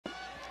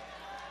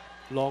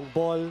Long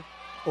ball,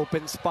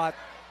 open spot.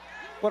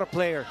 What a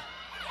player.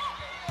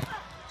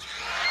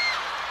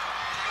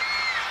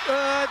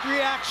 Good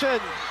reaction.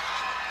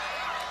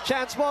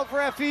 Chance ball for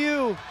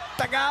FEU.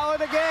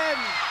 Tagawan again.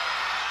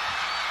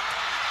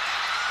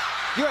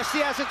 UST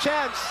has a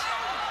chance.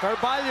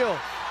 Carvalho.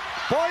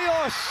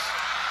 Poyos.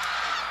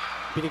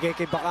 Binigay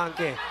kay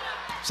Bacangke.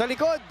 Sa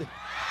likod.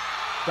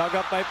 Dug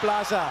up by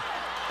Plaza.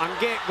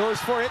 Angge goes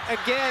for it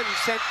again.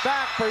 Sent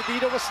back.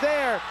 Perdido was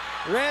there.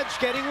 Reg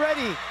getting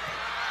ready.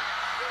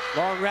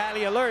 Long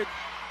rally alert.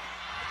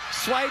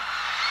 Swipe.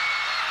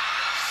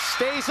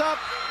 Stays up.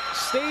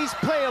 Stays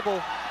playable.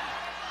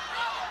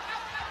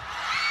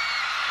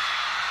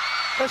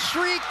 The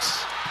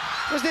shrieks.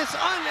 Was this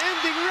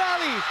unending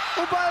rally.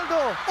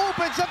 Ubaldo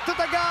opens up to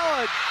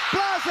Tagawan.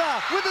 Plaza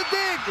with a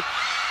dig.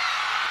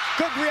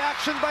 Good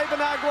reaction by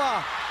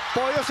Banagua.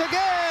 Poyos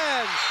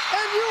again.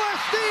 And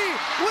UST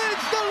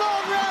wins the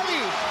long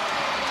rally.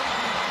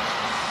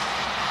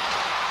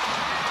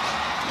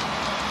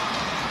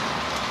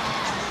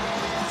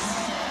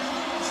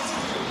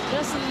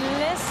 Just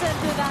listen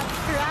to that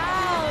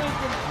crowd.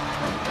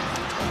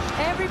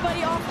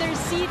 Everybody off their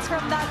seats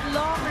from that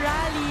long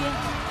rally.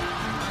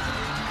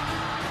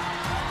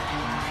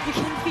 You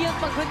can feel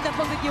pagod na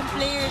pagod yung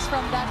players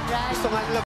from that rally.